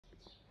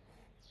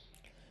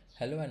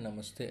Hello and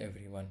namaste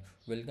everyone.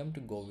 Welcome to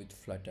Go with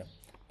Flutter.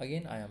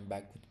 Again, I am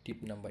back with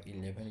tip number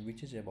 11,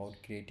 which is about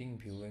creating,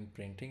 viewing,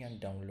 printing,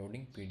 and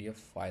downloading PDF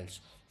files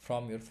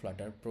from your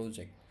Flutter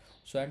project.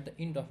 So, at the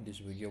end of this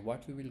video,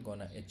 what we will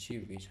gonna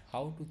achieve is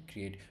how to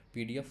create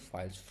PDF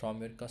files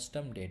from your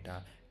custom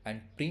data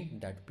and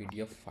print that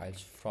PDF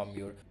files from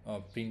your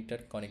printer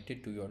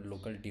connected to your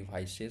local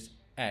devices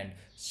and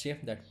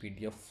save that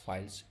PDF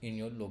files in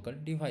your local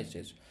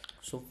devices.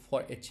 So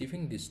for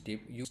achieving this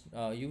step, you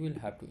will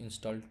have to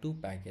install two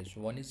packages.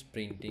 One is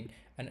printing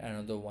and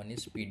another one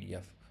is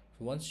PDF.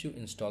 Once you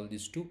install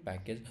these two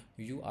packages,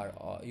 you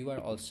are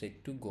all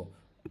set to go.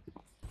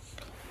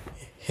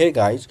 Hey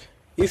guys,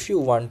 if you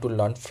want to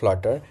learn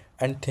Flutter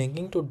and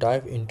thinking to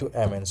dive into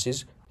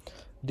MNCs,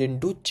 then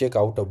do check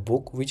out a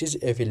book which is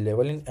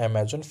available in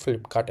Amazon,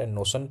 Flipkart and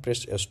Notion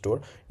Press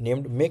Store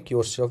named Make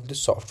Yourself the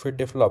Software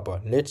Developer.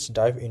 Let's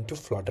dive into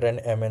Flutter and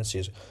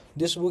MNCs.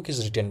 This book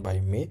is written by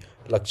me,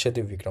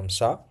 Lakshydeep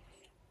Vikram,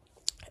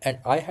 and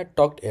I had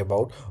talked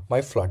about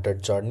my Flutter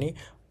journey,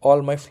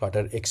 all my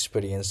Flutter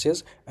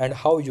experiences and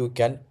how you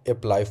can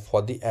apply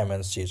for the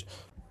MNCs.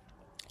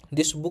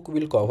 This book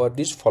will cover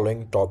these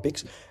following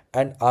topics,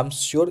 and I'm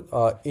sure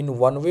in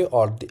one way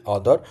or the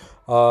other,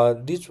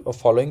 these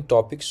following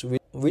topics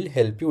will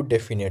help you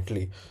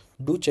definitely.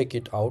 Do check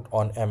it out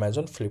on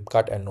Amazon,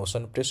 Flipkart, and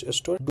Notion Press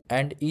Store,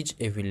 And is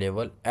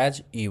available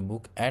as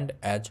ebook and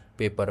as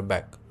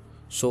paperback.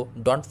 So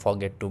don't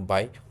forget to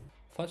buy.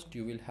 First,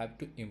 you will have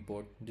to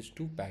import these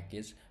two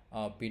packages,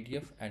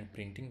 PDF and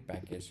printing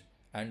package,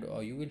 and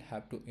you will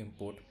have to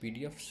import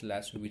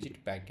PDF/widget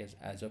package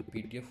as a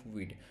PDF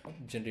vid.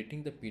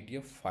 Generating the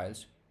PDF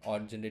files or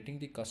generating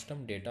the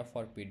custom data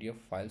for PDF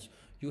files,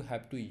 you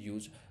have to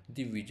use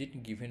the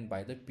widget given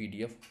by the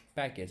PDF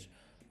package.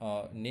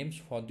 Names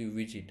for the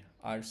widget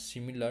are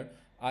similar,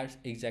 are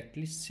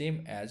exactly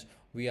same as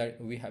we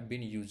have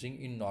been using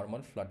in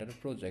normal Flutter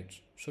projects.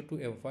 So to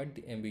avoid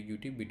the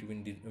ambiguity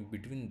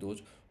between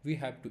those, we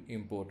have to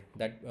import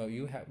that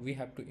we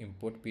have to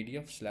import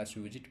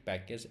PDF/widget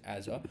package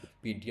as a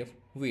PDF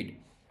vid.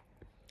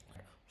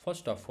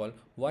 First of all,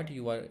 what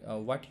you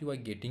are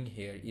getting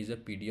here is a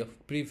PDF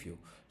preview.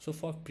 So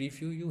for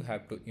preview, you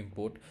have to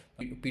import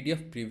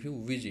PDF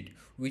preview widget,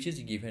 which is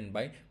given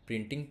by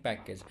printing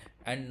package,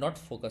 and not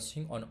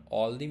focusing on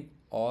all the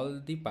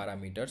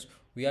parameters.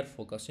 We are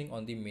focusing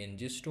on the main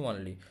gist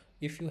only.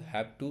 If you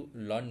have to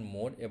learn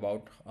more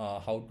about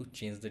how to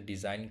change the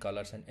design,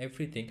 colors and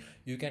everything,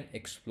 you can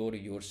explore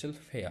yourself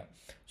here.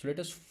 So let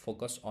us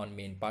focus on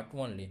main part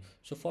only.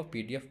 So for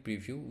PDF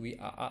preview,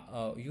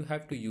 you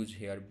have to use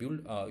here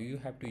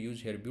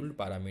build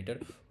parameter,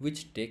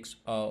 which takes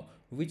a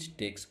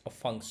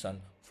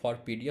function for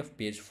PDF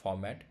page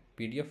format,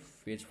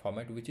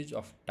 which is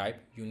of type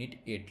unit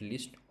 8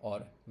 list,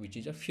 or which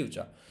is a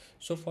future.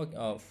 So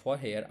for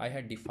here I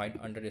had defined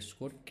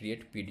underscore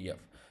create PDF.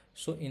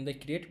 So in the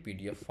create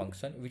PDF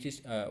function, which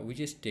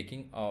is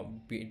taking a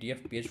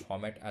PDF page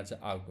format as an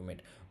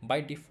argument. By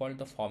default,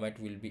 the format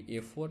will be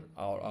A4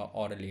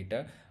 or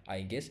later,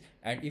 I guess.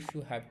 And if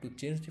you have to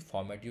change the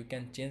format, you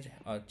can change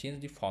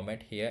the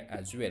format here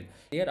as well.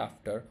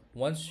 Thereafter,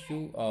 once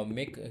you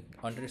make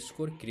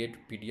underscore create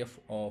PDF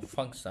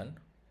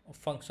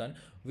function,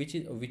 which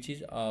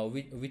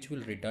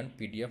will return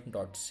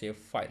pdf.save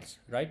files,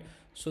 right?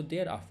 So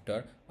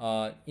thereafter,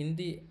 in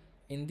the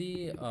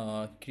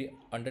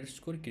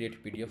underscore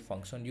create PDF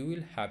function, you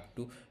will have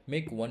to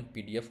make one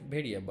PDF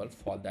variable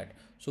for that.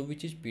 So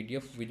which is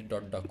PDF with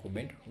dot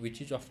document,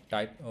 which is of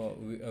type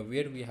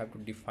where we have to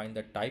define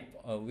the type,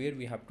 where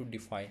we have to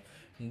define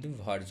the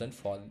version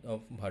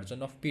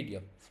of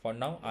PDF. For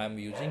now I am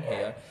using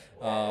here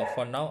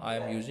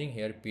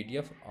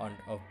PDF on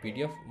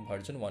PDF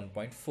version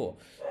 1.4.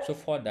 So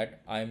for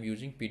that I am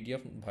using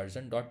PDF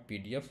version dot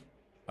PDF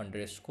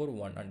underscore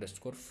 1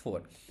 underscore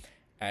 4.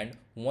 And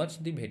once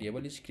the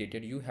variable is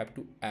created, you have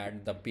to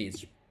add the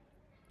page.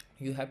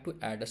 You have to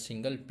add a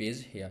single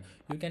page here.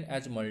 You can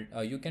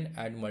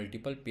add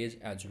multiple page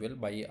as well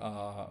by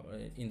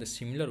in the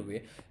similar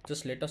way.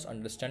 Just let us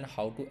understand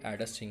how to add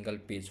a single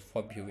page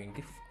for viewing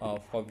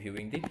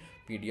the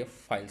PDF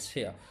files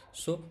here.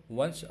 So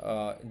once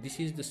this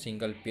is the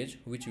single page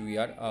which we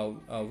are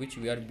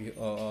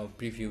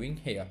previewing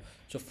here.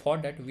 So for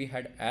that we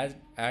had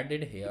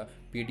added here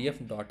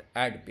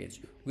pdf.add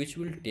page, which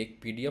will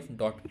take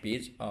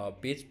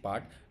page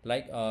part,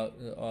 like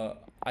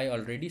I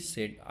already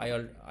said,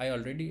 I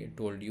already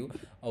told you,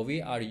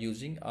 we are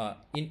using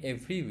in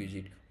every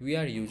widget we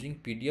are using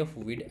PDF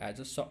vid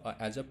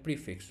as a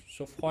prefix.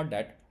 So for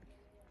that,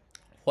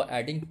 for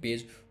adding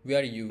page, we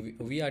are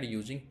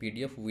using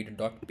PDF with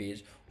dot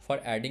page. For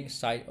adding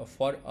size,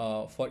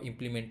 for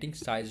implementing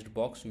sized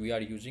box, we are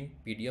using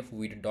PDF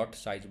with dot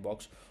size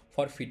box.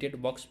 For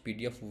fitted box,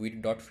 pdf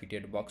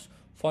with.fitted box.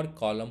 For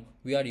column,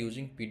 we are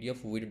using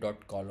pdf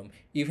with.column.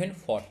 Even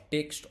for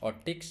text or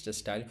text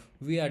style,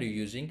 we are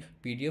using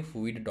pdf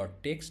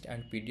with.text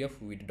and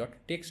pdf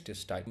with.text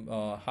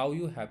style. How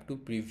you have to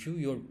preview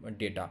your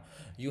data,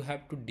 you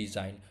have to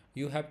design,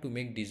 you have to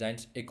make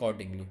designs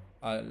accordingly.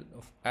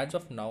 As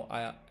of now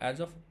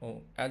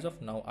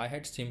I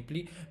had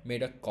simply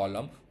made a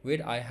column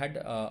where I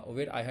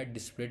had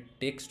displayed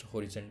text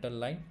horizontal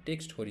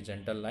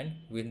line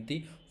with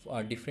the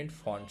different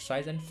font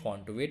size and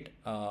font weight.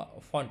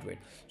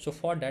 So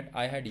for that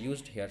I had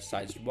used here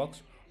sized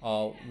box,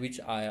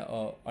 which I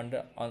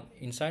under on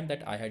inside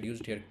that I had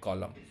used here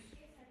column,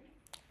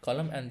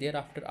 and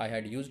thereafter I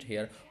had used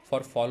here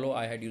for follow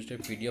I had used a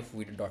pdf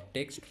with dot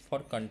text. For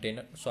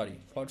container, sorry,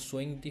 for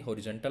showing the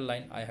horizontal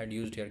line I had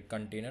used here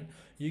container.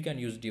 You can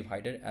use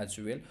divider as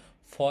well.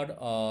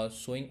 For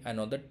showing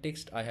another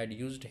text I had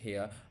used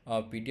here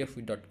pdf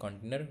with dot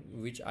container,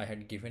 which I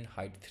had given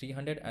height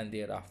 300, and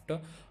thereafter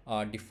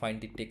define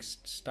the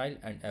text style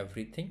and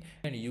everything,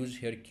 and use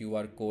here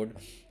qr code,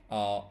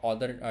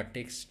 other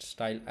text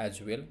style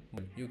as well.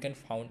 You can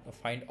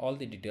find all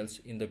the details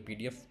in the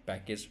pdf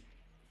package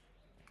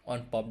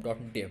on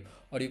pub.dev,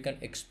 or you can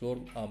explore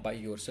by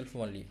yourself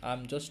only.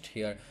 I'm just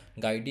here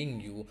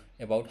guiding you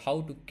about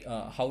how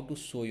to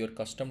show your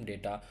custom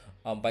data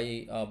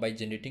by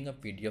generating a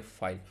pdf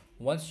file.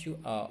 Once you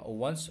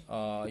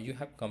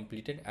have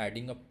completed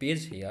adding a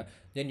page here,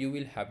 then you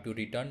will have to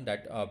return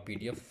that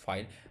pdf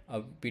file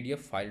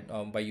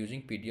by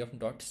using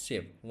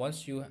pdf.save.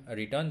 Once you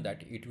return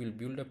that, it will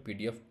build a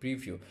pdf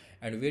preview,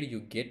 and where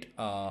you get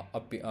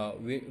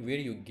where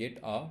you get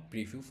a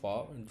preview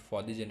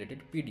for the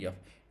generated pdf.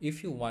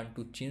 If you want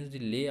to change the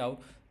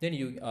layout, then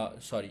you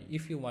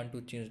if you want to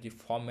change the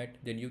format,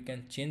 then you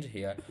can change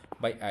here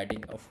by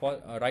adding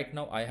right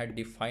now I had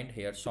defined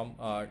here some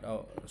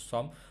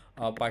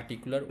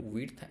particular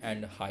width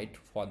and height.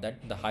 For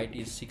that, the height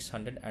is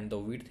 600 and the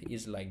width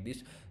is like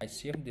this. I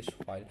save this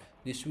file.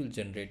 This will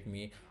generate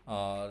me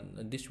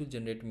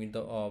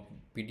the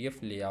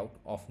pdf layout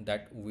of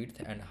that.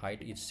 Width and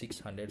height is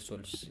 600. So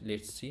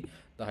let's see,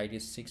 the height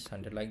is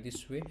 600. Like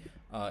this way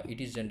it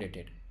is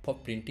generated. For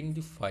printing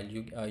the file,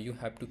 you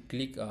have to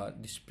click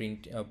this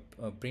print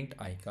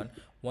icon.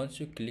 Once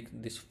you click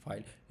this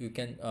file, you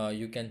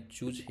can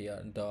choose here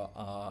the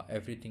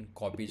everything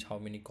copies. How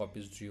many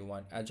copies do you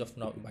want? As of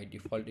now by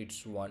default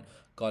it's one.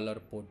 Color,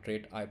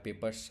 portrait,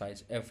 paper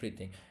size,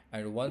 everything.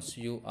 And once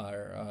you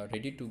are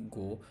ready to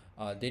go,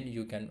 then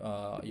you can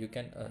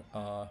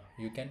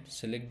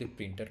select the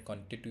printer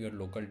connected to your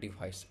local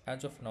device.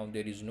 As of now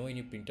there is no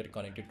any printer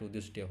connected to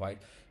this device,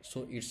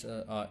 so it's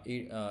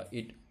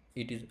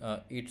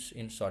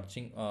in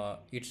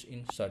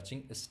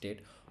searching state.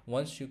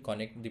 Once you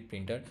connect the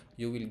printer,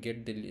 you will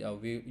get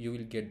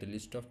the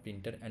list of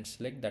printer, and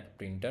select that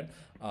printer,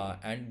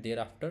 and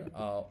thereafter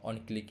on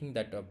clicking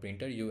that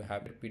printer, you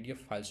have pdf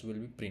files will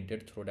be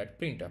printed through that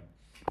printer.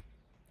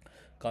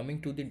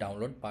 Coming to the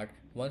download part,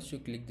 once you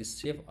click the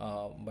save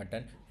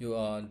button,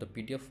 the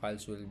pdf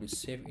files will be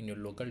saved in your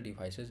local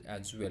devices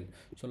as well.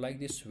 So like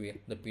this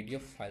way the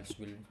pdf files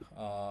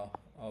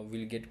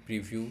will get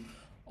preview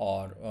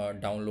or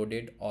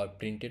downloaded or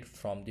printed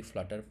from the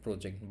Flutter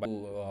project. But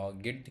to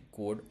get the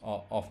code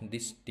of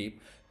this tip,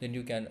 then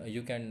you can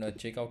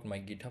check out my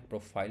GitHub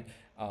profile,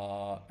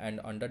 and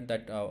under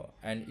that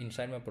and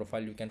inside my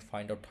profile you can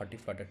find out 30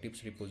 Flutter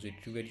tips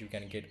repository, where you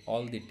can get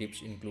all the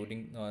tips,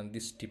 including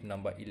this tip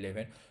number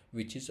 11,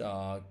 which is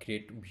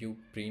create, view,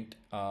 print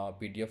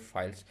pdf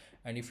files.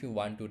 And if you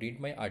want to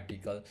read my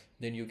article,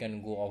 then you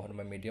can go over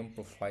my Medium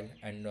profile,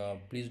 and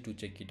please do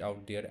check it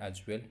out there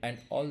as well. And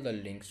all the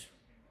links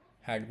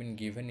had been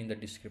given in the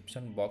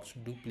description box.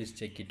 Do please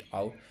check it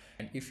out.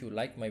 And if you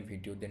like my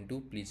video, then do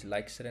please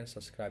like, share and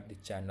subscribe the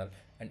channel,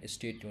 and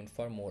stay tuned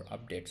for more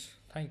updates.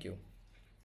 Thank you.